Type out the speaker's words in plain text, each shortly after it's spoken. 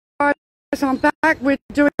So I'm back. We're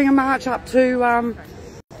doing a march up to,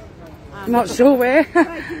 not sure where,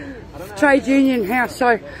 Trade Union House,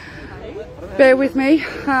 so bear with me.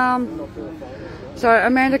 So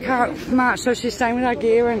Amanda can't march, so she's staying with our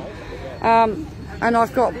gear, and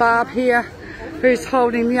I've got Barb here who's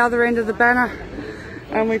holding the other end of the banner,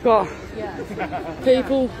 and we've got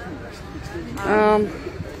people.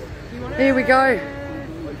 Here we go.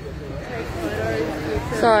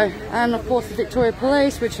 So, and of course the Victoria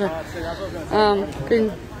Police, which have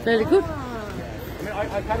been fairly good.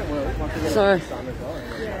 So,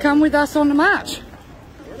 come with us on the march.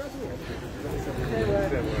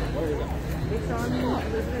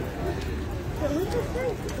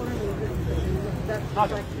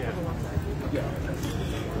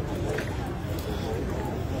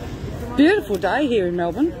 Beautiful day here in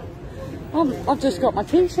Melbourne. I've just got my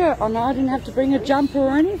t-shirt on. I didn't have to bring a jumper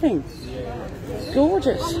or anything. It's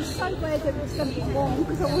gorgeous. I'm so glad that it was going to be warm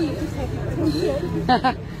because I wanted to take a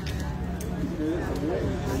t-shirt.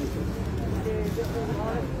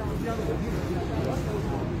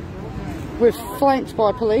 We're flanked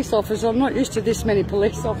by police officers. I'm not used to this many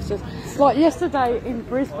police officers. Like yesterday in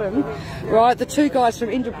Brisbane, right, the two guys from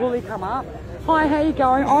Indooroopilly come up. Hi, how you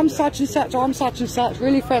going? I'm such and such, I'm such and such,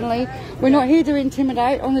 really friendly. We're not here to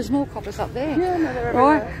intimidate. Oh, there's more coppers up there. Yeah, no, they're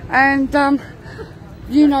right? And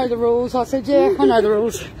you know the rules. I said, yeah, I know the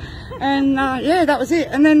rules. And yeah, that was it.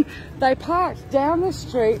 And then they parked down the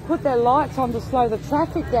street, put their lights on to slow the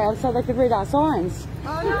traffic down so they could read our signs.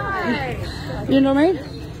 Oh, nice. You know what I mean?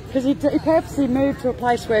 Because he purposely moved to a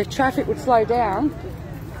place where traffic would slow down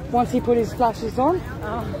once he put his flashes on.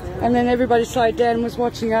 Oh. And then everybody slowed down and was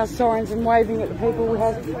watching our signs and waving at the people we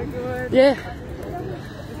had. So good. Yeah.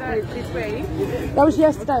 Is that this week? That was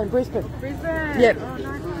yesterday in Brisbane. Brisbane? Yep. Oh,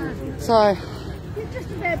 nice. So. You've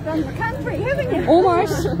just about done the country, haven't you?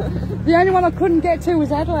 Almost. The only one I couldn't get to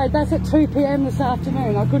was Adelaide. That's at 2 p.m. this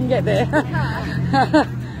afternoon. I couldn't get there. Yeah,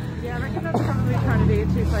 I reckon that's probably trying to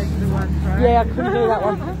do 2 places at once, right? Yeah, I couldn't do that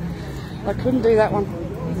one. I couldn't do that one.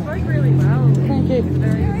 You spoke really well. Thank you.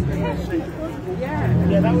 Yeah.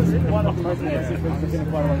 Yeah, that was one of the most impressive things in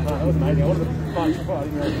quite a long time. That was amazing. I wanted to find before. I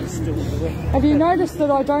didn't know it was still there. Have you noticed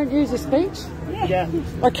that I don't use a speech? Yeah.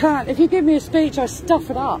 I can't. If you give me a speech, I stuff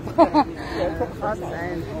it up.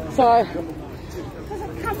 So. Because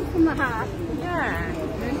it comes from the heart. Yeah.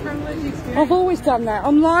 I've always done that.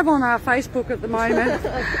 I'm live on our Facebook at the moment.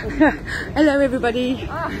 Hello, everybody.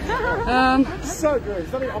 So good.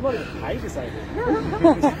 I'm not even paid to say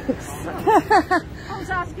I was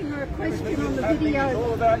asking her a question on the video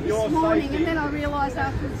this morning, and then I realised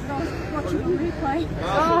afterwards that I was watching on replay.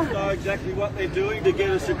 Marshals know exactly what they're doing to get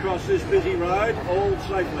us across this busy road, all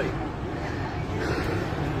safely.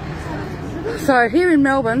 So here in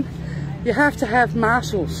Melbourne, you have to have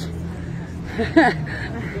marshals.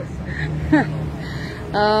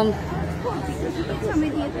 Some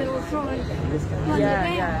idiot that will try and run you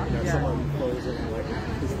down.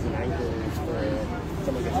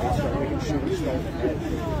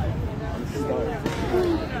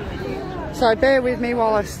 So bear with me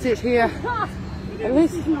while I sit here. At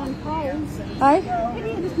least It's not on poles. Hey?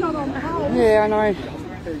 Idiot is not on poles. Yeah, I know.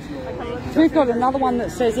 We've got another one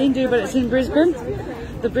that says Indu, but it's in Brisbane.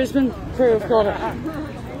 The Brisbane crew have got it.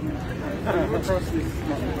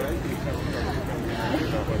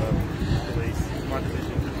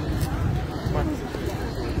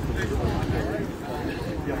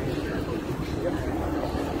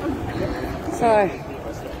 So,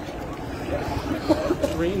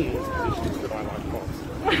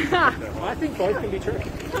 I think both can be true.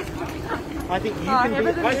 I think you can be.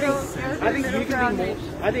 I think you can be more.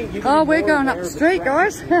 I think you can oh, be we're more going up aware the of street,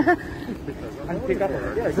 guys. and pick up on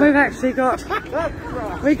it. Yeah, We've actually got.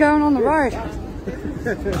 We're going on the road.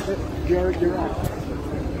 You're right.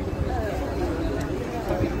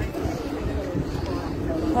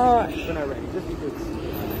 All right. When I ready, just because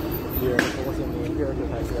you're enforcing the empirical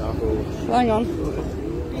patriarchal. Hang on.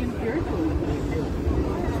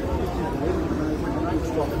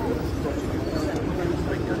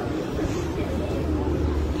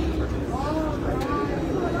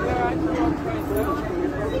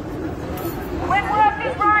 When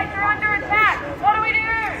workers' rights are under attack, what do we do?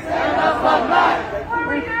 Stand up, fight back. What do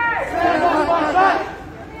we do? Stand up, fight back.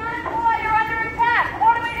 When the unemployed are under attack,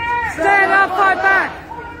 what do we do? Stand up, fight back.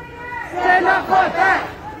 Stand up, fight back.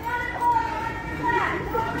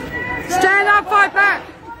 Stand up, fight back.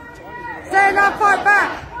 Stand up, fight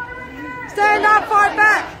back. Stand up, fight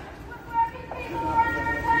back.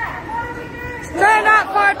 Stand up,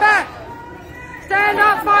 fight back. Stand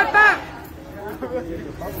up, fight back.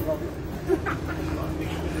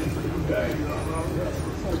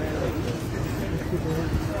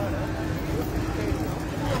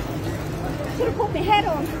 Should have put my hat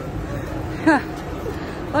on.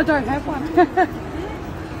 I don't have one.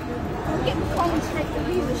 I'm getting Collins Street to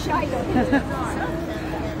use the shade on it.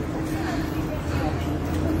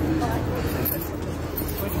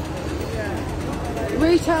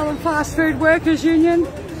 Retail and Fast Food Workers Union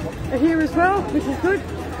are here as well, which is good.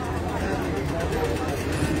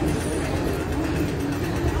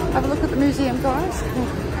 Have a look at the museum, guys.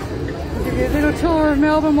 I'll give you a little tour of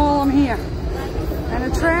Melbourne while I'm here. And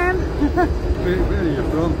a tram. Where are you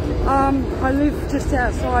from? I live just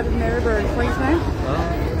outside of Melbourne, Queensland.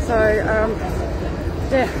 So,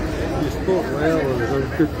 yeah. You spoke well, it was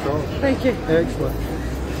a good talk. Thank you. Excellent.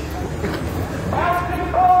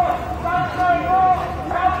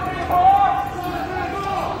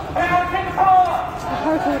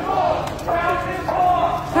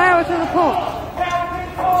 Power to the poor.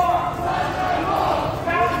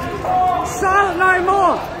 Silent no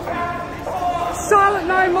more. Silent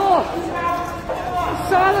no more.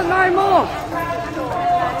 Silent no more.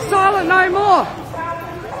 Silent no more.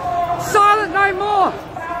 Silent no more.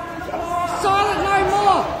 Silent no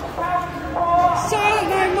more. Silent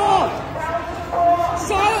no more.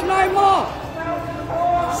 Silent no more.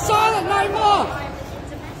 Silent no more.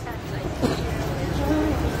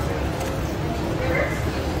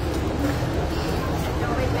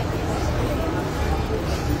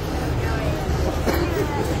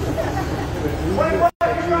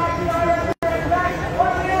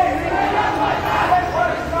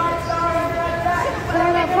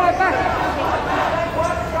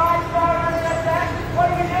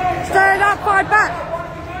 Stand up, fight back.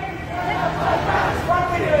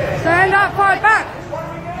 Stand up, fight back.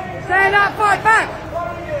 Stand up, fight back.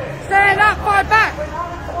 Stand up, fight back.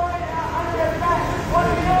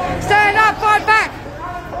 Stand up, fight back.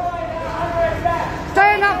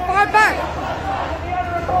 Stand up, fight back.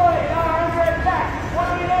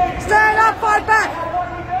 Stand up, fight back.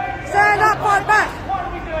 Stand up, fight back.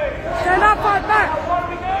 Stand up, fight back.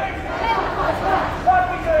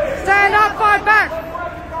 Stand up, fight back.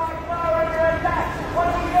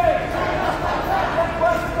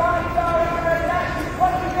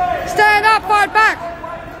 Stand up, fight back.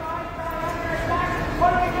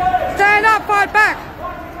 Stand up, fight back.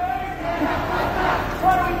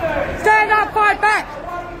 Stand up, fight back.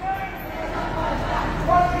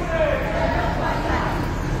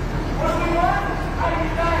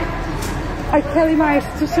 Hey, Kelly May,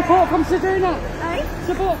 to support from Seduna. Eh?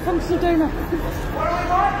 Support from Seduna.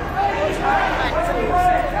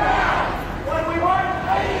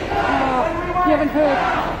 You haven't heard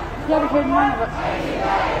none of it. When we want it.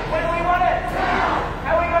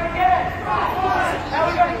 How are we going to get it? How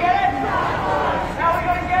are we going to get it? How are we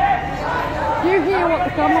going to get it? You hear what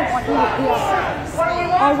the government want you to hear.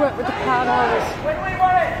 I work with the card holders. When we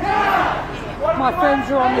want it. My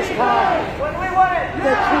friends are on this card. When we want it.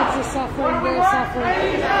 Their kids are suffering, they're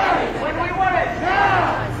suffering. When we want it.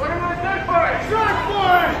 What are we going to do for it? Strike for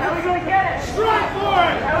it. How are we going to get it? Strike for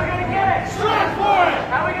it. How are we going to get it? Strike for it.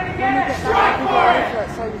 How are we going to get it? Strike for it.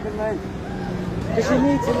 So you can learn. Because you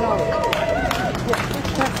need to know. Yeah,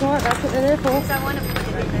 that's right, that's what they're there for. So I want to put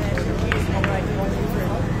it in there.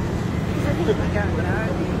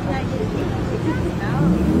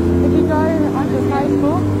 If you go under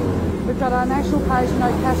Facebook, we've got our national page,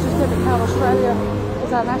 Cashless Debit Card Australia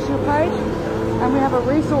is our national page, and we have a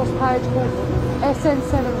resource page called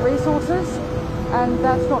SN7 Resources, and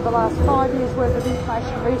that's got the last 5 years worth of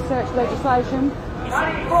information, research, legislation.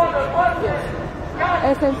 Yes.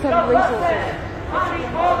 SN7 Resources.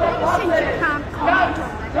 Since you can't comment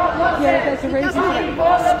on it. Yeah, there's a reason for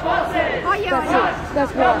that. Oh, yeah, I know.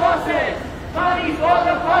 That's right. Money for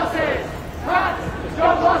the buses. Cuts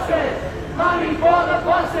the buses. Money for the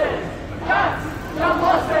buses. Cuts the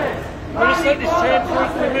buses. We'll just let this tram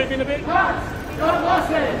quickly move in a bit. Cuts the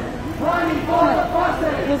buses. Money for the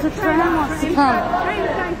buses. There's a tram wants to come.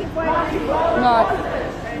 Please don't give way. No.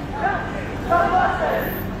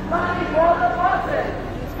 Money for the buses.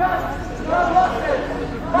 Cuts the buses.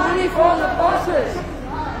 Money for the bosses.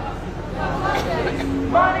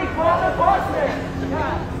 Money for the buses.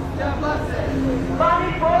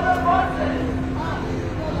 Money for the buses.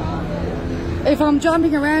 If I'm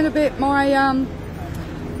jumping around a bit, my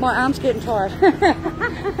arm's getting tired.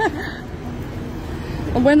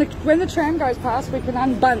 And when the tram goes past, we can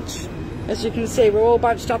unbunch. As you can see, we're all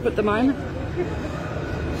bunched up at the moment.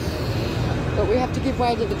 But we have to give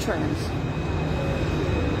way to the trams.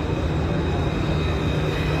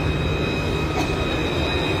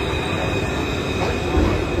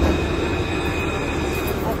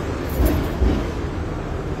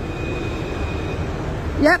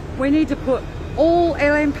 Yep, we need to put all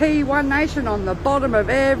LNP One Nation on the bottom of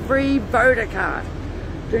every voter card.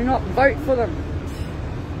 Do not vote for them.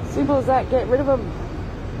 Simple as that. Get rid of them.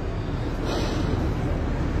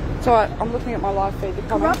 So I'm looking at my live feed. The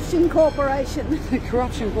Corruption Corporation. The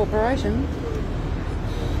Corruption Corporation.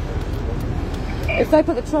 If they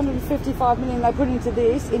put the 255 million they put into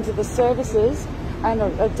this, into the services, and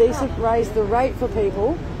a decent raise the rate for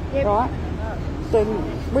people, Yep. right? Then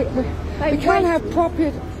we can't have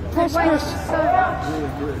prosperous.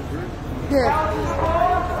 Yeah.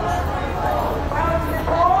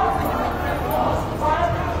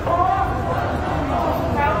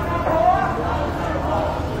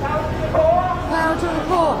 Power to the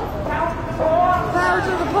poor. Power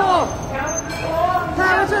to the poor.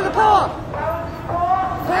 Power to the poor.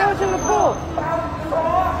 Power to the poor.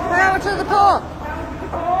 Power to the poor.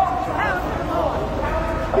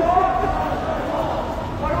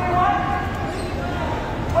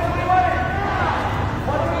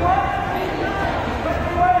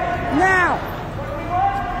 Now.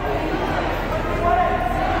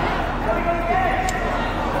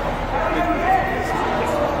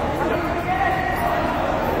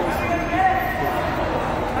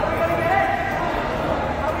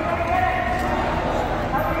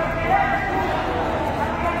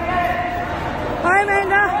 Hi,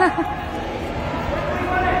 Amanda.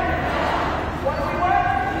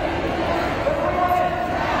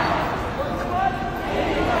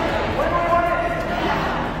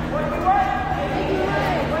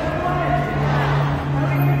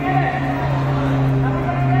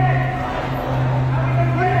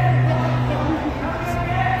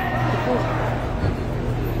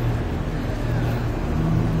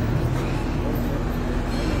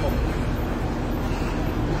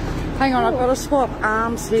 Hang on, I've got to swap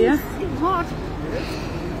arms here. It's hot.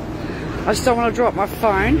 I just don't want to drop my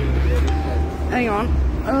phone. Hang on.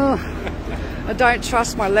 Oh, I don't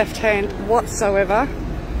trust my left hand whatsoever.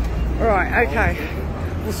 Right, okay.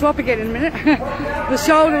 We'll swap again in a minute. The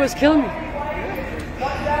shoulder was killing me.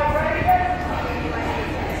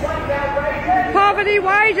 Poverty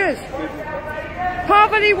wages.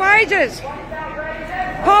 Poverty wages.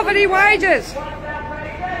 Poverty wages.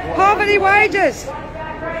 Poverty wages.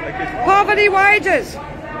 Poverty wages.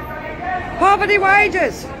 Poverty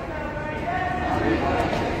wages.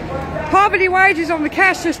 Poverty wages on the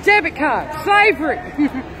cashless debit card. Slavery.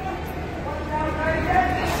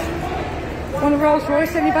 Want a Rolls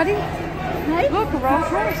Royce, anybody? Hey? Look, a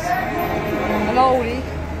Rolls Royce. An oldie.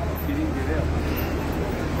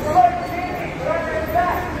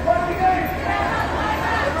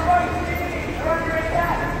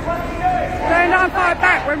 Stand up, fight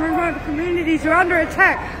back. When remote communities are under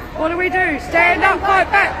attack, what do we do? Stand up,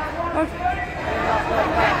 fight back.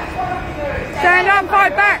 Stand up,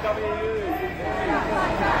 fight back.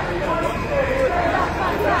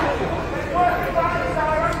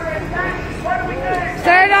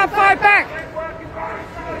 Stand up, fight back.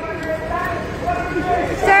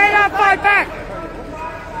 Stand up, fight back.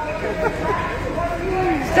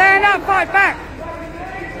 Stand up, fight back.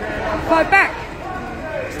 Fight back.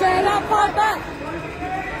 Stand up, fight back.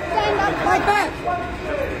 Stand up, fight back.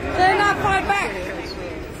 Stand up, fight back.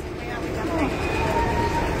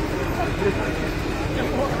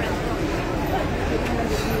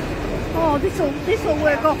 Oh, this'll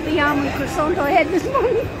work off the almond croissant I had this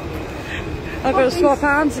morning. I've got to swap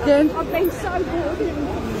arms again. I've been so bored.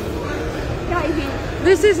 Gave in.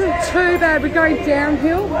 This isn't too bad. We're going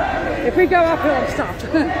downhill. If we go uphill, I'm stuffed.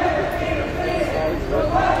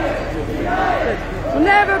 We'll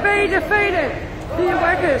never be defeated. The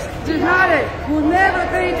workers united will never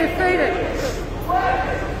be defeated.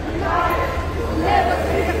 Never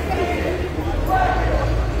be defeated.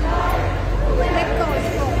 Where that guy's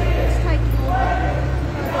from? It's taking all that.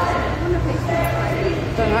 I wonder if he's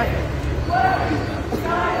Don't know.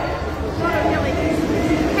 not a really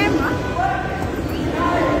camera.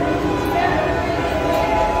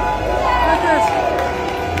 Workers.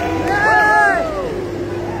 Yay!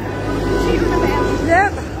 Cheering about.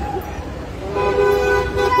 Yep.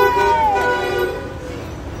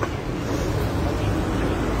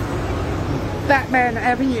 Batman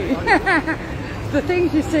Avenue. The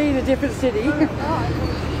things you see in a different city.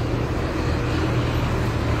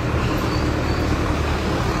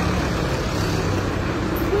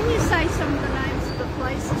 When you say some of the names of the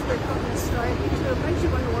places we've got in Australia too, it makes you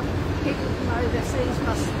wonder what people from overseas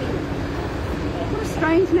must think. What a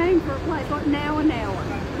strange name for a place, like Nowa Nowa.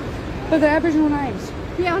 But they're Aboriginal names.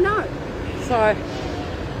 Yeah, I know. So.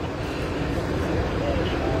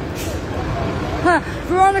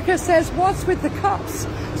 Veronica says, what's with the cops?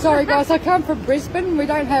 Sorry guys, I come from Brisbane. We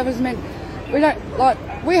don't have as many, we don't like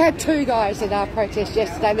We had 2 guys at our protest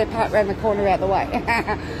yesterday. They parked around the corner out the way.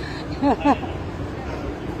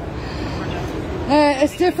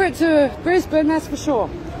 It's different to Brisbane, that's for sure.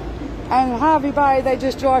 And Harvey Bay, they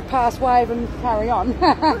just drive past, wave and carry on.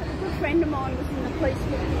 A friend of mine was in the police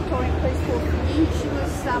force, Victorian police force for years. She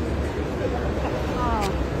was,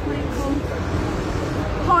 what do you call it?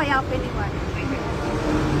 High up anyway.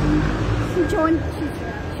 She joined,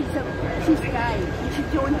 she's gay, and she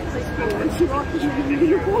joined the police force and she liked the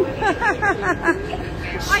uniform.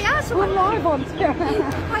 I asked her one live on.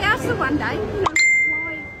 I asked her one day, you know,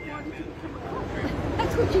 why did you become a cop?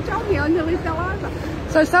 That's what she told me. I nearly fell over.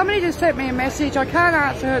 So somebody just sent me a message. I can't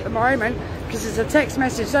answer her at the moment because it's a text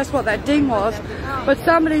message. That's what that ding was. But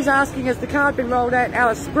somebody's asking, has the card been rolled out in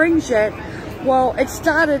Alice Springs yet? Well, it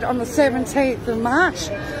started on the 17th of March,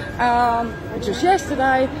 which was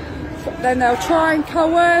yesterday. Then they'll try and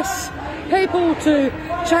coerce people to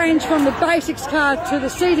change from the basics card to the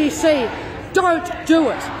CDC. Don't do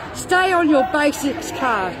it. Stay on your basics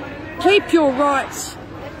card. Keep your rights.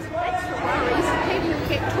 That's the worries. People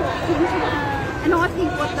get talked into it. And I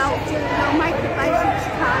think what they'll do, they'll make the basics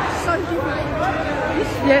card so different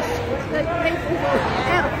Yes. that people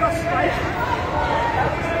out of frustration.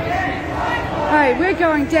 Hey, we're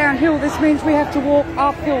going downhill. This means we have to walk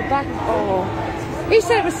uphill back. Oh. He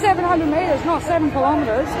said it was 700 metres, not 7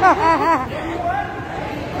 kilometres. Yeah,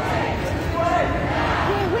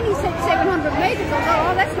 when he said 700 metres, I thought,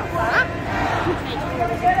 oh, that's not far.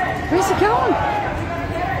 Where's he going?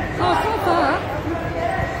 Oh, it's not far.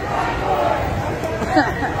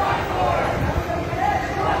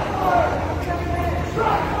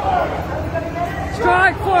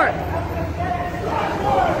 Strike for it.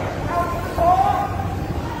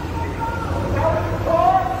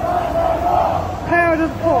 Power to the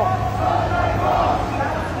floor.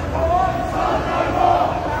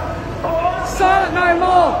 Silent no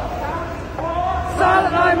more.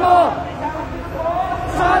 Silent no more.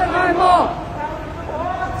 Silent no more.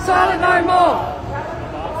 Silent no more.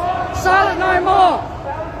 Silent no more.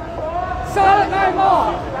 Silent no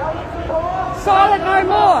more. Silent no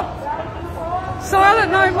more.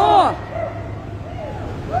 Silent no more.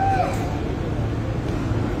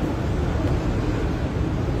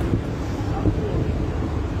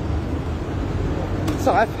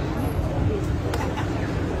 Sorry.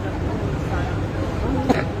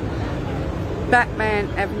 Batman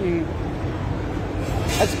Avenue.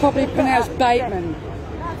 It's probably pronounced Bateman.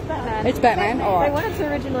 It's Batman, alright. They wanted to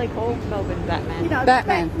originally call Melbourne Batman. You know,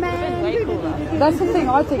 Batman. Way cooler. That's the thing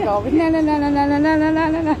I think of. No, no, no, no, no, no, no, no, no,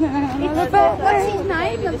 no, no, no. What's his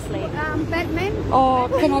name? Batman? Oh,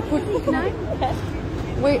 can I put... His name?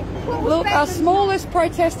 Look, our smallest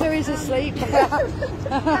protester is asleep. Can't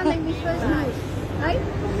think his first name. Hey?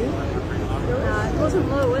 No, it wasn't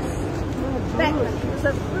Lewis. Batman. It was a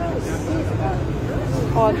Bruce.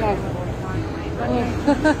 Oh, no.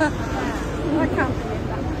 I can't remember.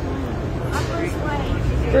 Bruce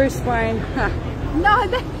Wayne. Bruce Wayne. No,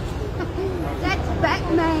 that's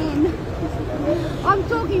Batman. I'm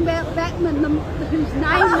talking about Batman, whose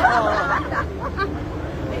name is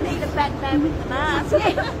We need a Batman with the mask.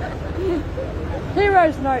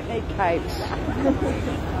 Heroes don't need capes.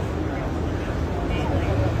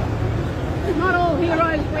 Not all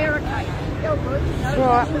heroes wear a cape.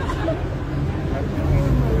 Right.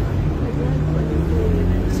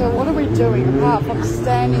 So what are we doing apart from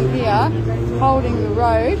standing here holding the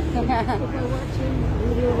road?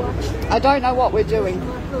 I don't know what we're doing.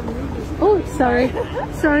 Oh, sorry.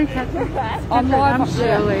 Sorry, Catherine. I'm live. I'm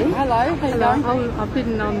Shirley. Hello, how you going? I've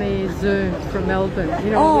been on the Zoom from Melbourne.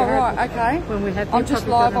 You know, Oh, right, okay. when we had the I'm just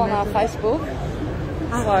live on our Facebook.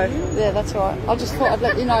 So, yeah, that's all right. I just thought I'd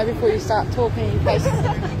let you know before you start talking in case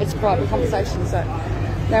it's a private conversation. So,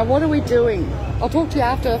 now what are we doing? I'll talk to you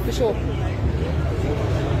after for sure.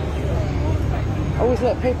 I always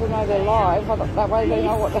let people know they're live. That way they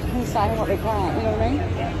know what they can say and what they can't. You know what I mean?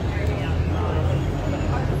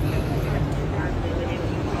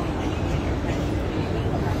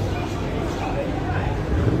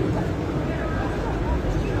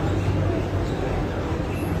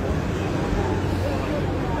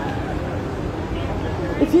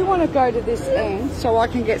 If you want to go to this end so I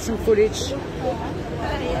can get some footage,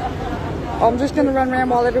 I'm just going to run around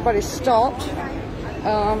while everybody's stopped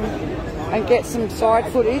and get some side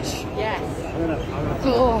footage. Yes.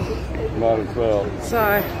 Oh. Might as well.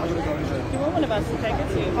 So, Do you want one of us to take it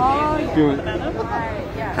to you? Do you,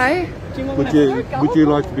 hey? would you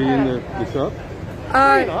like to be in the shop?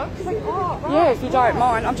 Yeah, if you don't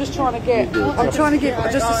mind. I'm just trying to get,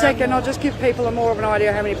 just a second, I'll just give people more of an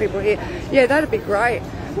idea how many people are here. Yeah, that'd be great.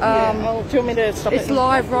 Do you want me to stop It's it?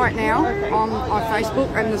 live right now on Facebook,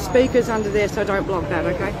 and the speaker's under there, so don't block that,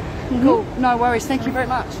 okay? Cool. No worries. Thank you very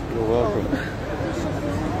much. You're welcome.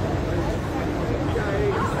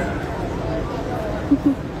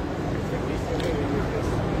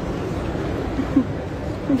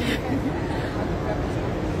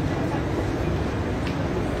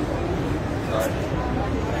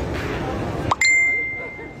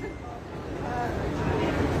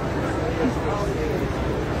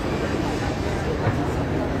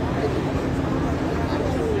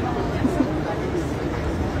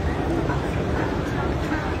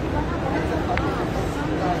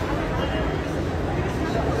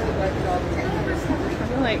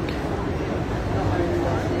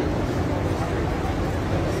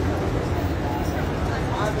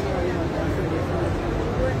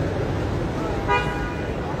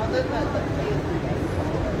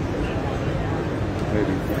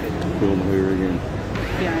 Maybe film her again.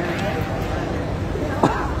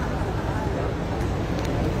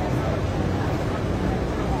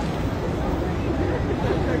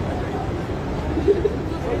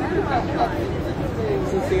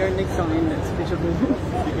 This is the only sign that's visible.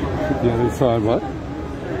 The other side, what?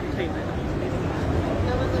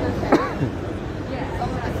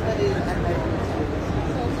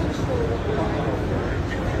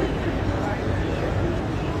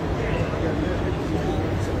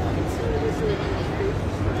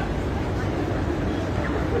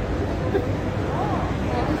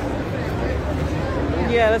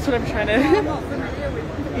 Yeah, that's what I'm trying to.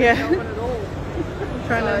 Yeah. I'm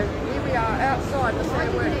trying to. Here we are outside the square.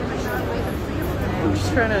 I'm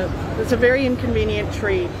just trying to. It's a very inconvenient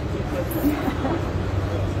tree. I've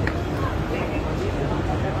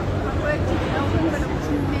worked in Melbourne, but it was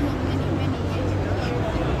many years ago.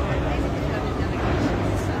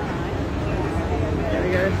 There we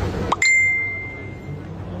go.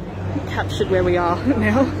 Captured where we are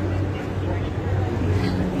now.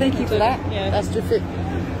 Thank you for that. Yeah. That's terrific.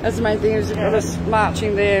 That's the main thing, is us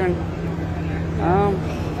marching there, and I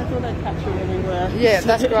thought I'd capture where we were. yeah,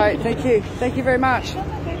 that's great. Thank you. Thank you very much.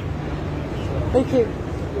 Thank you.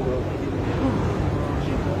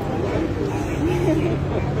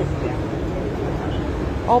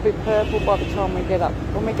 I'll be purple by the time we get up.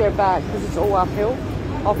 When we go back, because it's all uphill,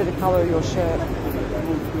 I'll be the colour of your shirt.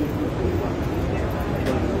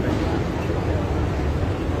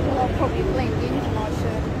 Well, I'll probably blend into my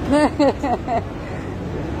shirt.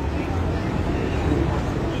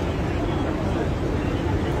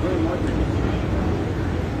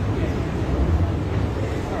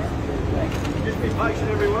 Just be patient,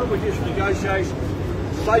 everyone. We're just negotiating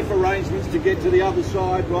safe arrangements to get to the other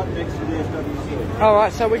side, right next to the SWC. All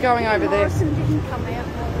right, so we're going over there. Morrison didn't come out.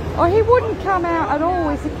 Oh, he wouldn't come out at all.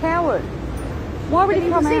 He's a coward. Why would he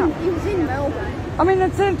come out? He was in Melbourne. I mean,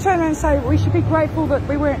 it's turn around and say we should be grateful that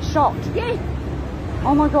we weren't shot. Yeah.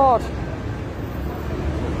 Oh my God.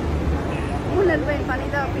 Wouldn't it have been funny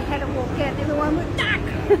though if we had to walk out, everyone would duck.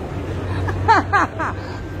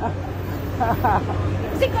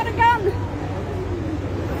 Has he got a gun?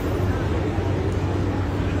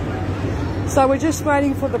 So we're just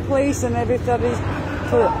waiting for the police and everybody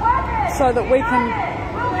so that we can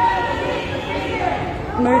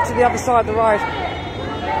move to the other side of the road.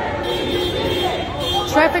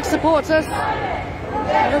 Traffic supports us.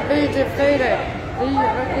 Never be defeated. The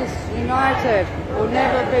is united will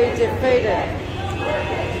never be defeated.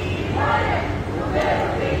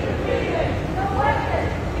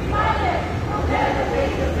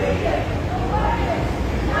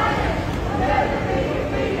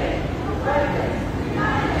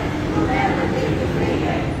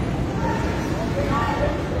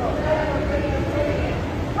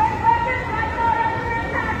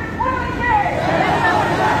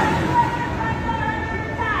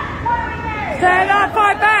 Stand up,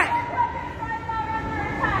 fight back!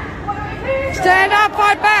 Stand up,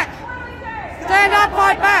 fight back! Stand up,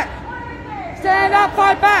 fight back! Stand up,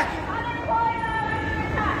 fight back!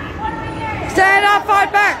 Stand up,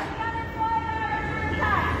 fight back!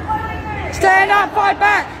 Stand up, fight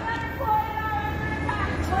back!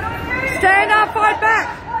 Stand up, fight back!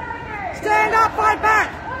 Stand up, fight back!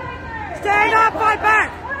 Stand up, fight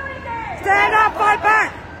back! Stand up, fight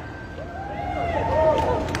back!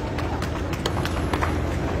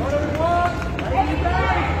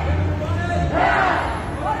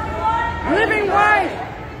 Living wage!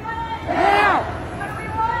 Now!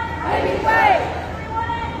 Living wage!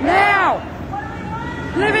 Now!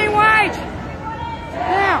 Living wage!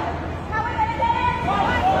 Now!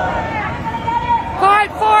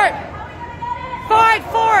 Fight for it! Fight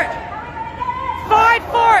for it! Fight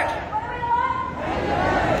for it!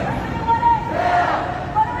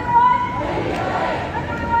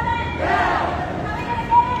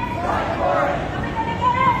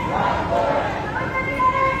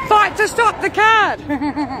 to stop the card.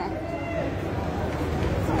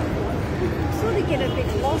 Sort of get a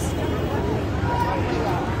bit lost.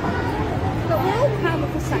 But we're all part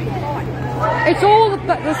of the same fight. It's all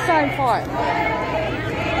the same fight.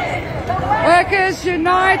 Workers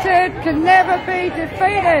united can never be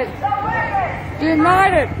defeated.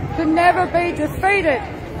 United can never be defeated.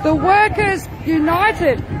 The workers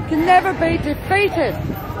united can never be defeated.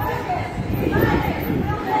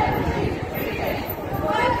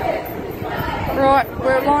 Right,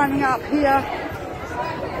 we're lining up here.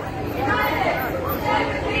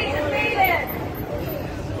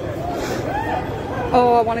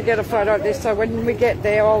 Oh, I want to get a photo of this, so when we get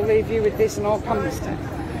there I'll leave you with this and I'll come this time.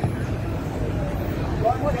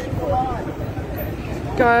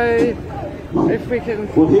 Go, if we can.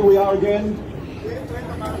 Well, here we are again.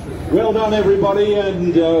 Well done, everybody,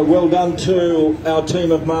 and well done to our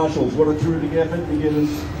team of marshals. What a terrific effort to get us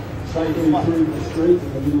safely through the street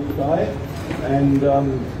in the middle of the day. And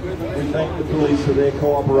we thank the police for their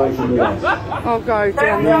cooperation with us. I'll go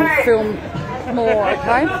down there and film more,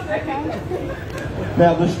 okay?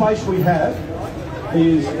 Now, the space we have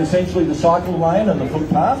is essentially the cycle lane and the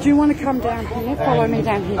footpath. Do you want to come down here? Follow me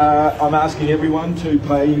down here. I'm asking everyone to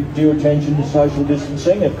pay due attention to social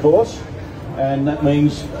distancing, of course, and that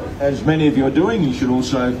means, as many of you are doing, you should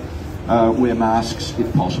also wear masks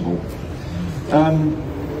if possible.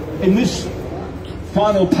 In this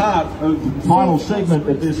final segment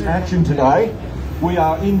of this action today, we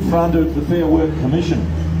are in front of the Fair Work Commission.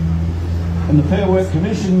 And the Fair Work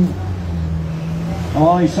Commission, I'll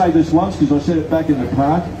only say this once because I said it back in the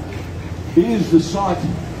park, is the site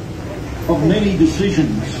of many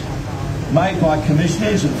decisions made by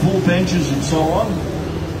commissioners and full benches and so on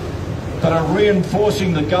that are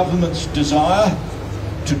reinforcing the government's desire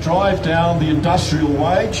to drive down the industrial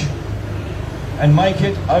wage and make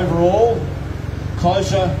it overall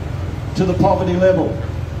closer to the poverty level.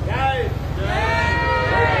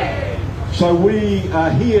 So we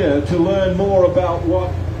are here to learn more about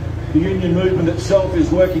what the union movement itself is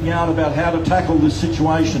working out about how to tackle this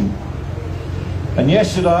situation. And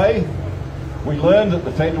yesterday we learned that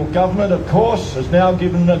the federal government, of course, has now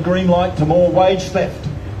given a green light to more wage theft.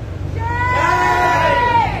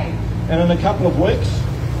 And in a couple of weeks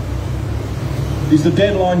is the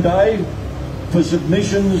deadline day for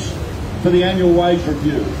submissions for the annual wage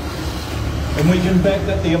review. And we can bet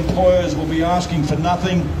that the employers will be asking for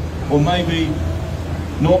nothing or maybe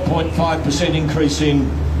 0.5% increase in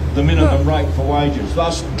the minimum rate for wages,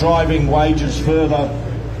 thus driving wages further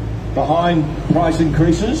behind price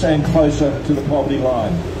increases and closer to the poverty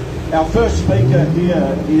line. Our first speaker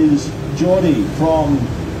here is Geordie from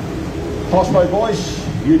Hospo Voice,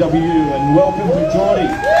 UW, and welcome to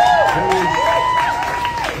Geordie, who is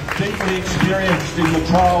deeply experienced in the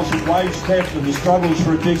trials of wage theft and the struggles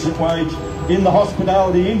for a decent wage in the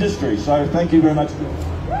hospitality industry. So thank you very much.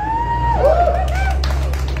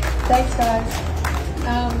 Thanks, guys.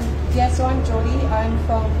 So I'm Geordie. I'm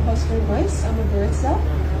from Hospo Voice. I'm a barista.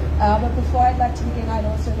 But before I'd like to begin, I'd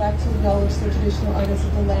also like to acknowledge the traditional owners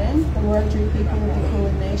of the land, the Wurundjeri people of the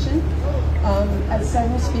Kulin Nation. As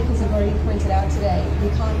several speakers have already pointed out today, we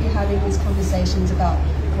can't be having these conversations about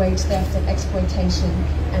wage theft and exploitation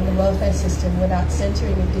and the welfare system without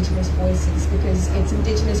centering Indigenous voices, because it's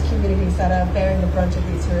Indigenous communities that are bearing the brunt of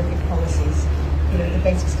these horrific policies. You know, the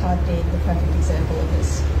basics card being the perfect example of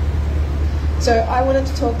this. So I wanted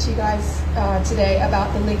to talk to you guys today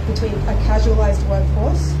about the link between a casualised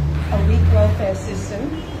workforce, a weak welfare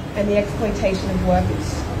system, and the exploitation of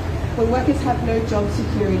workers. When workers have no job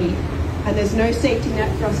security and there's no safety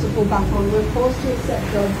net for us to fall back on, we're forced to accept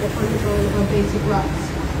jobs that undermine our basic rights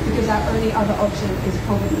because our only other option is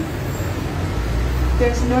poverty.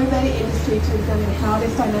 There's no better industry to examine how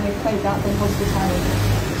this dynamic plays out than hospitality.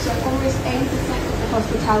 So almost 80% of the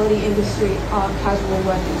hospitality industry are casual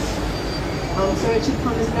workers. So it should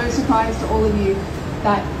come as no surprise to all of you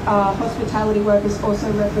that hospitality workers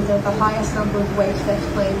also represent the highest number of wage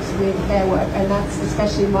theft claims with Fair Work, and that's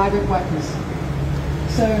especially migrant workers.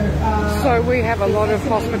 So we have a lot of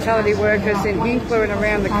hospitality workers in Hinkler and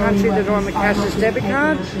around the country that are on the Cashless Debit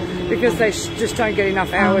card because they just don't get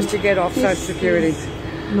enough hours to get off Social Security.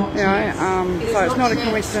 So it's not a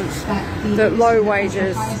coincidence that low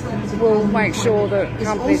wages will make sure that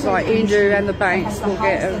companies like Indu and the banks will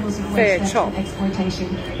get a fair chop.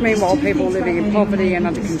 Meanwhile, people living in poverty and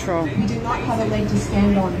under control. We do not have a leg to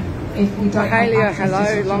stand on if we don't Mahalia,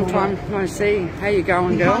 hello, long time no see. How you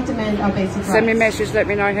going, girl? Can't demand our basic rights. Send me a message, let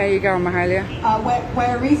me know how you going, Mahalia.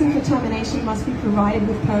 Where a reason for termination must be provided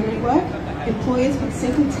with permanent work, employers would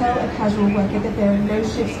simply tell a casual worker that there are no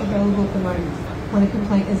shifts available at the moment. when a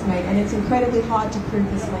complaint is made, and it's incredibly hard to prove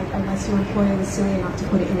this link unless your employer was silly enough to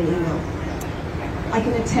put it in an email. I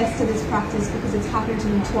can attest to this practice because it's happened to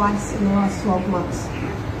me twice in the last 12 months.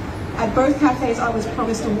 At both cafes, I was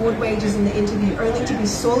promised award wages in the interview, only to be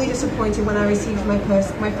sorely disappointed when I received my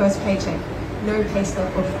first paycheck. No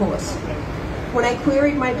payslip, of course. When I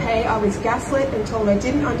queried my pay, I was gaslit and told I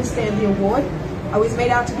didn't understand the award. I was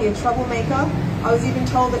made out to be a troublemaker. I was even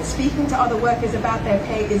told that speaking to other workers about their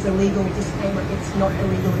pay is illegal. Disclaimer, it's not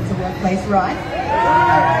illegal, it's a workplace right.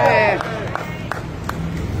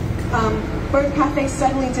 Both cafes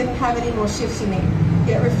suddenly didn't have any more shifts for me,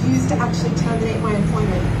 yet refused to actually terminate my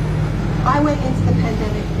employment. I went into the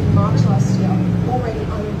pandemic in March last year, already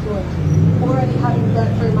unemployed, already having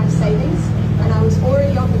burnt through my savings, and I was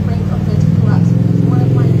already on the brink of mental collapse because one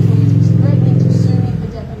of my employees was threatening to sue me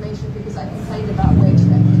for defamation because I complained about wage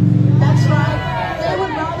theft. That's right, they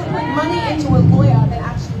would rather put money into a lawyer than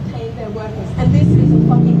actually paying their workers, and this is a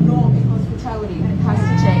fucking norm in hospitality, and it has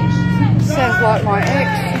to change. Sounds like my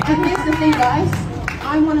ex. And here's the thing, guys,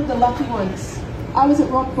 I'm one of the lucky ones. I was at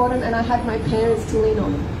rock bottom and I had my parents to lean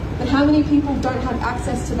on. But how many people don't have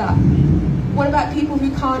access to that? What about people who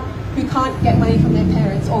can't get money from their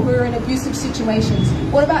parents or who are in abusive situations?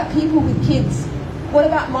 What about people with kids? What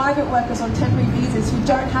about migrant workers on temporary visas who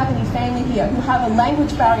don't have any family here, who have a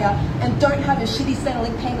language barrier and don't have a shitty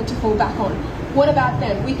Centrelink payment to fall back on? What about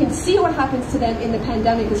them? We can see what happens to them in the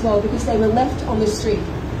pandemic as well because they were left on the street.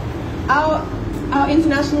 Our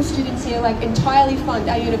international students here entirely fund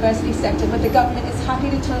our university sector, but the government is happy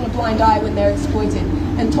to turn a blind eye when they're exploited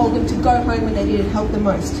and told them to go home when they needed help the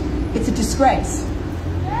most. It's a disgrace.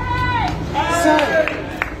 So,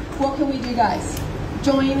 what can we do, guys?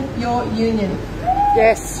 Join your union.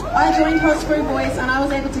 Yes. I joined Hospital Boys and I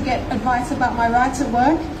was able to get advice about my rights at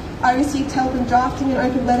work. I received help in drafting an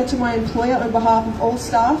open letter to my employer on behalf of all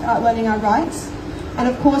staff outlining our rights. And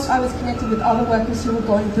of course, I was connected with other workers who were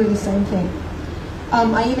going through the same thing.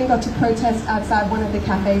 I even got to protest outside one of the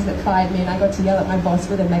cafes that fired me, and I got to yell at my boss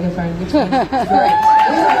with a megaphone, which was great.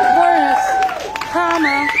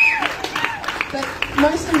 Karma. But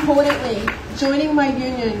most importantly, joining my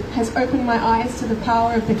union has opened my eyes to the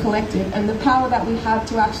power of the collective and the power that we have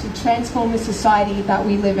to actually transform the society that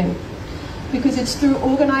we live in. Because it's through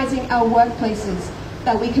organising our workplaces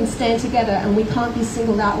that we can stand together and we can't be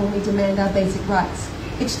singled out when we demand our basic rights.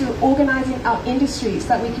 It's through organising our industries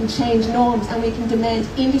that we can change norms and we can demand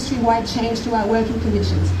industry-wide change to our working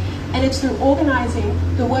conditions. And it's through organising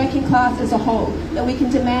the working class as a whole that we can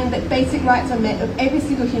demand that basic rights are met of every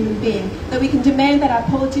single human being, that we can demand that our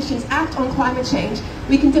politicians act on climate change,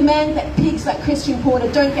 we can demand that pigs like Christian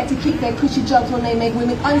Porter don't get to keep their cushy jobs when they make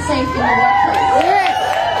women unsafe in the workplace.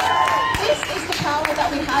 This is the power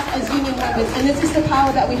that we have as union members, and this is the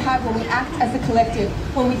power that we have when we act as a collective,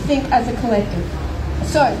 when we think as a collective.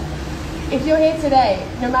 So, if you're here today,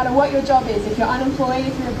 no matter what your job is, if you're unemployed,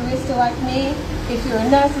 if you're a barista like me, if you're a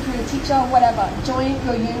nurse, if you're a teacher, whatever, join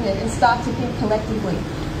your union and start to think collectively.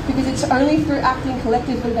 Because it's only through acting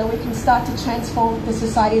collectively that we can start to transform the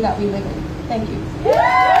society that we live in. Thank you.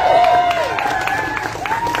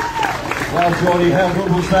 Well, Geordie, how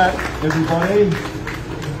good was that, everybody?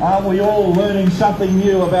 Aren't we all learning something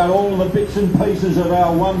new about all the bits and pieces of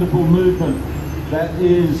our wonderful movement that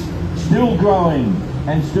is still growing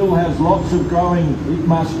and still has lots of growing it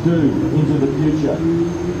must do into the future?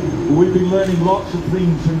 We've been learning lots of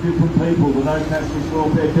things from different people, the No Cashless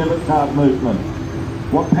Welfare Debit Card movement,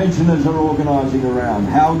 what pensioners are organising around,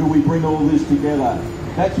 how do we bring all this together?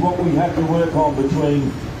 That's what we have to work on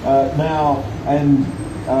between now and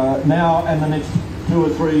the next 2 or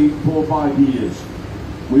 3, 4, 5 years.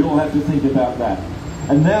 We all have to think about that.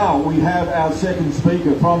 And now we have our second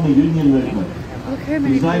speaker from the union movement. Look how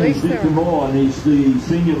many His name is police Victor Moore, and he's the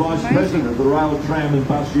Senior Vice President of the Rail, Tram and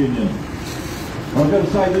Bus Union. I've got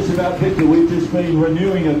to say this about Victor, we've just been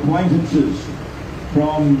renewing acquaintances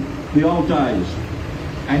from the old days.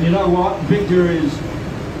 And you know what? Victor is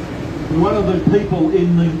one of the people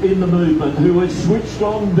in the movement who has switched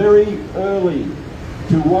on very early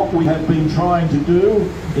to what we have been trying to do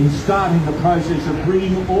in starting the process of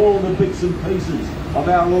bringing all the bits and pieces of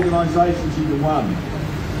our organisations into one.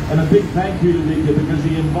 And a big thank you to Victor because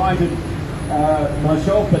he invited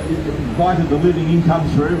myself, but invited the Living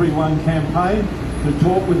Incomes for Everyone campaign to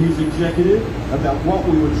talk with his executive about what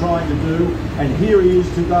we were trying to do. And here he is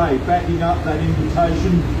today, backing up that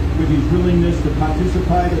invitation with his willingness to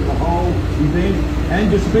participate in the whole event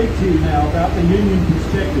and to speak to you now about the union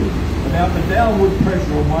perspective, about the downward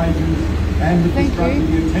pressure on wages and the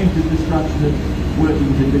attempted destruction of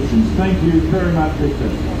working conditions. Thank you very much, Victor.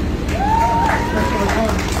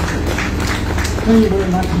 Thank you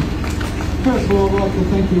very much. First of all, I'd like to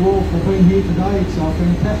thank you all for being here today. It's a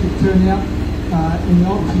fantastic turnout, and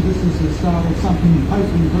obviously this is the start of something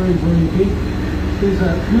hopefully very, very big. There's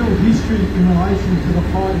a real history in relation to the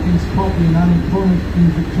fight against poverty and unemployment in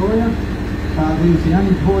Victoria. There's the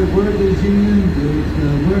Unemployed Workers Union, there's the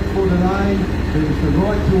Work for Today, there's the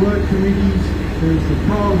Right to Work committees, there's the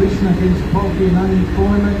Coalition Against Poverty and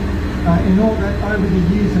Unemployment, and all that over the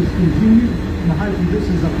years has continued, and hopefully this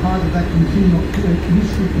is a part of that history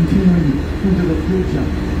continuing into the future.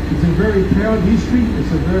 It's a very proud history,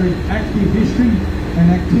 it's a very active history, and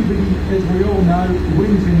activity, as we all know,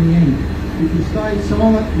 wins in the end. If you stay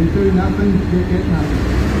silent, you do nothing, you'll get nothing.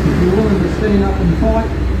 If you're willing to stand up and fight,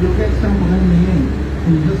 you'll get something in the end. And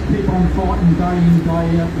you just keep on fighting day in,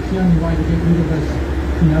 day out. It's the only way to get rid of this,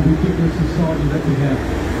 ridiculous society that we have.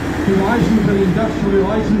 In relation to the industrial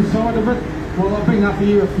relations side of it, well, I've been up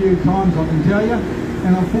here a few times, I can tell you,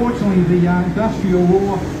 and unfortunately the industrial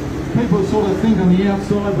law, people sort of think on the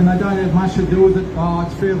outside when they don't have much to do with it, oh,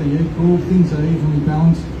 it's fairly equal, things are evenly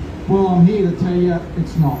balanced. Well, I'm here to tell you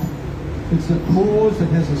it's not. It's a clause that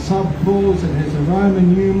has a sub-clause, it has a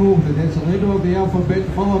Roman numeral, that has a letter of the alphabet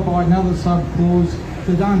followed by another sub-clause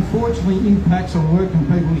that unfortunately impacts on working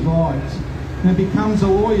people's lives. And it becomes a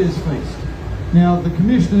lawyer's feast. Now, the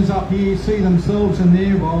commissioners up here see themselves in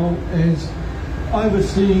their role as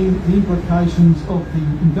overseeing the implications of the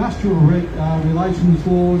industrial relations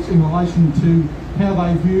laws in relation to how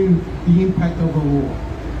they view the impact of the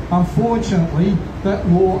law. Unfortunately, that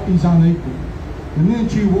law is unequal. The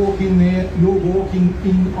minute you walk in there, you're walking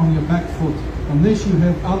in on your back foot. Unless you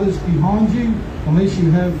have others behind you, unless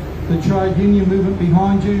you have the trade union movement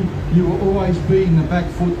behind you, you will always be in the back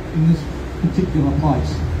foot in this particular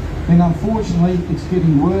place. And unfortunately, it's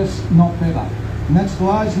getting worse, not better. And that's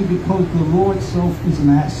largely because the law itself is an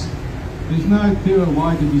ass. There's no clearer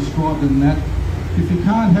way to describe it than that. If you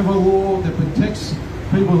can't have a law that protects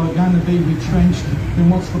people who are going to be retrenched, then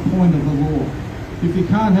what's the point of the law? If you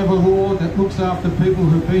can't have a law that looks after people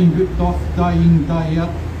who are being ripped off day in, day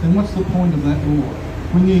out, then what's the point of that law?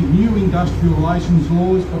 We need new industrial relations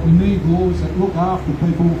laws, but we need laws that look after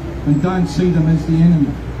people and don't see them as the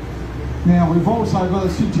enemy. Now, we've also got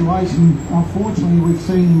a situation, unfortunately, we've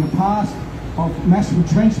seen in the past of mass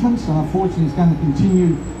retrenchments, and unfortunately it's going to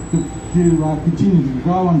continue to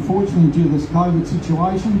grow, unfortunately, due to this COVID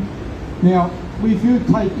situation. Now, if you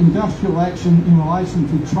take industrial action in relation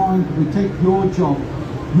to trying to protect your job,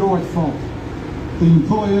 you're at fault. The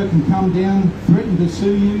employer can come down, threaten to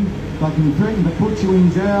sue you, they can threaten to put you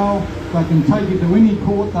in jail, they can take you to any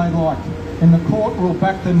court they like, and the court will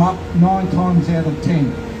back them up 9 times out of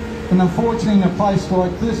 10. And unfortunately, in a place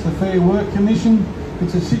like this, the Fair Work Commission,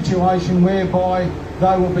 it's a situation whereby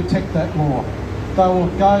they will protect that law. They will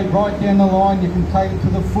go right down the line. You can take it to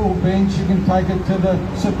the full bench, you can take it to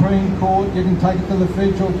the Supreme Court, you can take it to the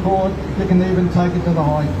Federal Court, you can even take it to the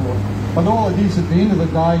High Court. But all it is at the end of the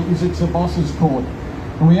day is it's a boss's court.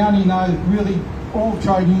 And we only know, really, all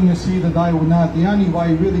trade unionists here today will know the only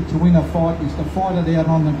way really to win a fight is to fight it out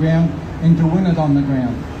on the ground and to win it on the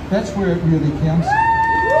ground. That's where it really counts.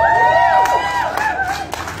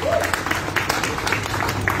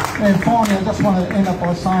 And finally, I just want to end up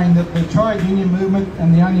by saying that the trade union movement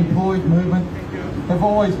and the unemployed movement have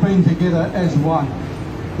always been together as one.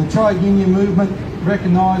 The trade union movement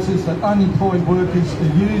recognises that unemployed workers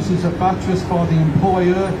are used as a buttress by the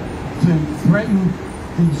employer to threaten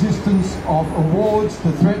the existence of awards,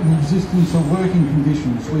 to threaten the existence of working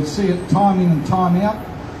conditions. We see it time in and time out.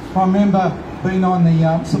 I remember being on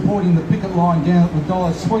the supporting the picket line down at the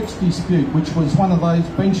Dollar Sweets dispute, which was one of those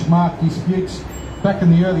benchmark disputes back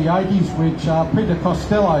in the early 80s, which Peter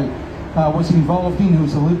Costello was involved in, who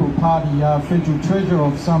was a Liberal Party Federal Treasurer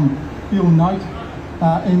of some ill note.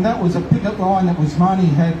 And that was a picket line that was mainly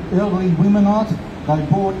had elderly women on it. They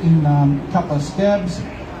brought in a couple of scabs.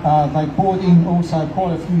 They brought in also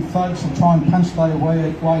quite a few thugs to try and punch their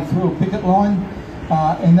way through a picket line.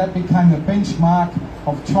 And that became a benchmark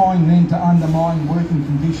of trying then to undermine working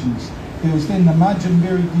conditions. There was then the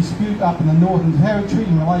Mudgeonberry dispute up in the Northern Territory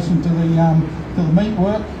in relation to the meat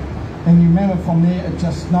work, and you remember from there it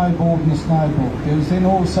just snowballed and snowballed. There was then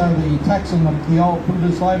also the attacks on the old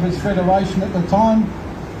Builders Labourers Federation at the time,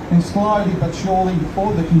 and slowly but surely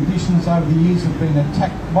all the conditions over the years have been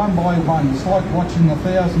attacked one by one. It's like watching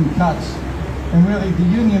 1,000 cuts. And really the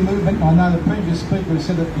union movement, I know the previous speaker has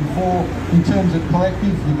said it before, in terms of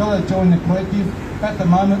collective, you've got to join the collective. At the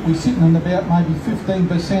moment we're sitting on about maybe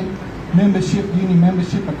 15% membership, union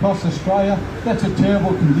membership across Australia. That's a terrible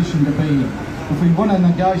condition to be in. If we want to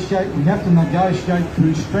negotiate, we have to negotiate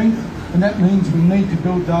through strength, and that means we need to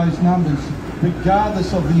build those numbers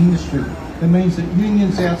regardless of the industry. It means that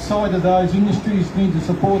unions outside of those industries need to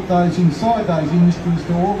support those inside those industries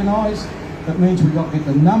to organise. It means we've got to get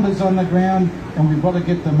the numbers on the ground and we've got to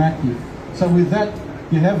get them active. So with that,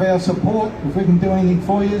 you have our support. If we can do anything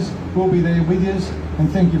for you, we'll be there with you. And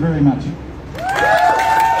thank you very much.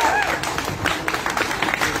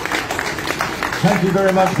 Thank you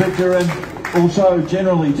very much, Victor, and also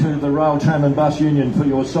generally to the Rail, Tram and Bus Union for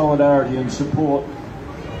your solidarity and support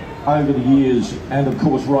over the years and of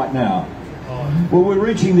course right now. Well, we're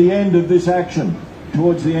reaching the end of this action,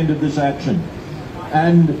 towards the end of this action,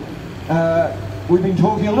 and we've been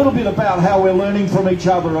talking a little bit about how we're learning from each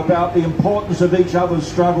other, about the importance of each other's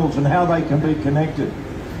struggles and how they can be connected.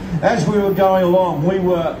 As we were going along, we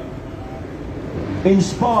were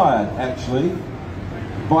inspired actually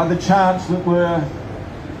by the chants that were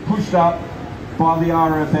pushed up by the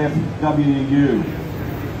RFFWU.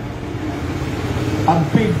 A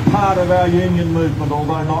big part of our union movement,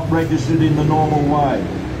 although not registered in the normal way.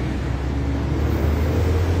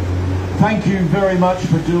 Thank you very much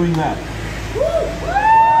for doing that.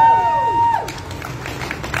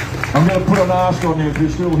 I'm going to put an ask on you, if you're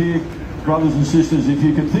still here, brothers and sisters, if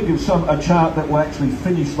you could think of a chant that will actually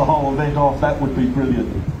finish the whole event off, that would be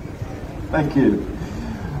brilliant. Thank you.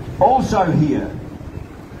 Also here,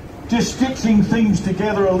 just stitching things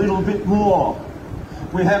together a little bit more,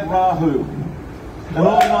 we have Rahu, an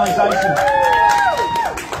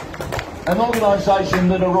organisation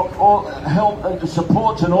that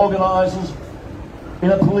supports and organises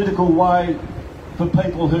in a political way for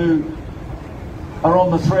people who are on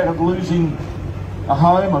the threat of losing a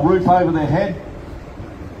home, a roof over their head,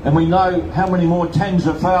 and we know how many more tens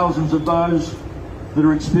of thousands of those that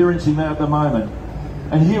are experiencing that at the moment.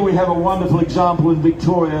 And here we have a wonderful example in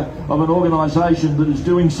Victoria of an organisation that is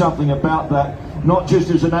doing something about that, not just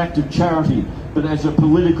as an act of charity, but as a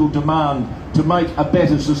political demand to make a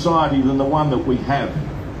better society than the one that we have.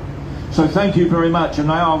 So thank you very much. And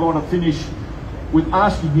now I want to finish with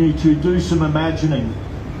asking you to do some imagining.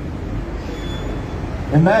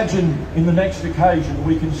 Imagine in the next occasion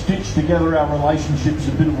we can stitch together our relationships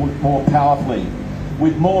a bit more powerfully,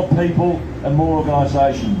 with more people and more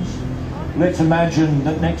organisations. Let's imagine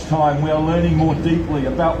that next time we are learning more deeply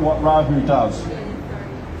about what Rahu does.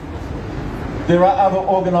 There are other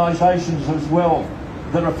organisations as well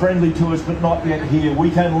that are friendly to us but not yet here.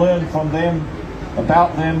 We can learn from them,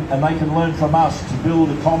 about them, and they can learn from us to build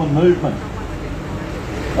a common movement.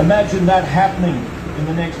 Imagine that happening in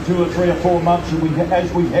the next 2 or 3 or 4 months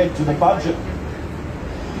as we head to the budget.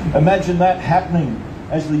 Imagine that happening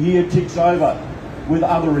as the year ticks over with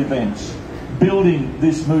other events, building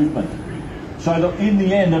this movement. So that in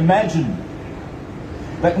the end, imagine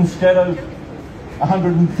that instead of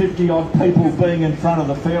 150 odd people being in front of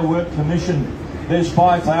the Fair Work Commission, there's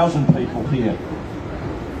 5,000 people here,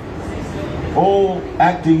 all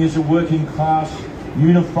acting as a working class,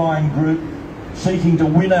 unifying group, seeking to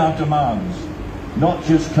win our demands, not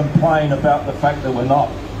just complain about the fact that we're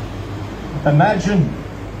not. Imagine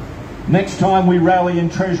next time we rally in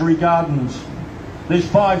Treasury Gardens, there's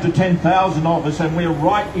 5,000 to 10,000 of us and we're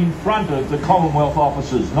right in front of the Commonwealth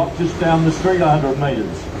offices, not just down the street 100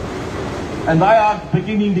 metres. And they are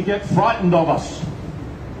beginning to get frightened of us.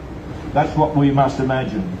 That's what we must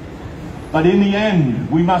imagine. But in the end,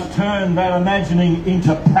 we must turn that imagining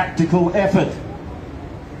into practical effort.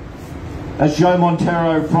 As Joe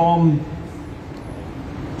Montero from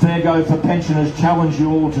Fair Go for Pensioners challenged you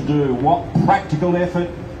all to do, what practical effort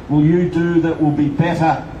will you do that will be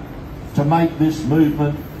better to make this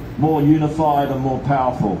movement more unified and more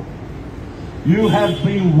powerful? You have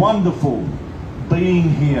been wonderful being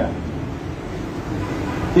here.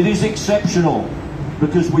 It is exceptional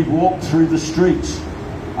because we've walked through the streets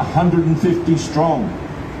 150 strong.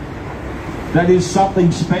 That is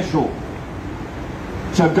something special.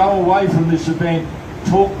 So go away from this event,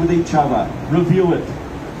 talk with each other, review it,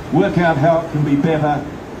 work out how it can be better,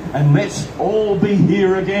 and let's all be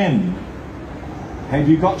here again. Have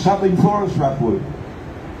you got something for us, Roughwood?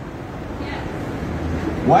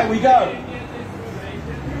 Away we go.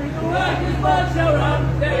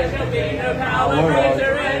 There shall be no power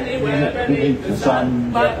greater anywhere beneath the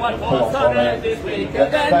sun. But what force on earth is weaker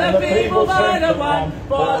than the feeble mind of one?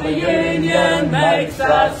 For the union makes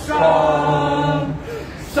us strong.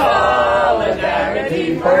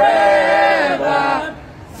 Solidarity forever.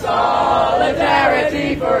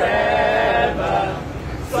 Solidarity forever.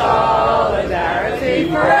 Solidarity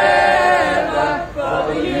forever.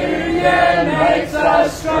 For the union makes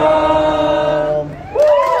us strong.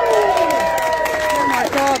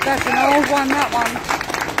 That's an old one, that one.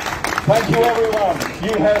 Thank you, everyone.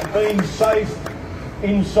 You have been safe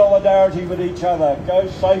in solidarity with each other. Go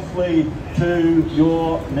safely to to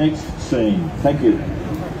your next scene. Thank you.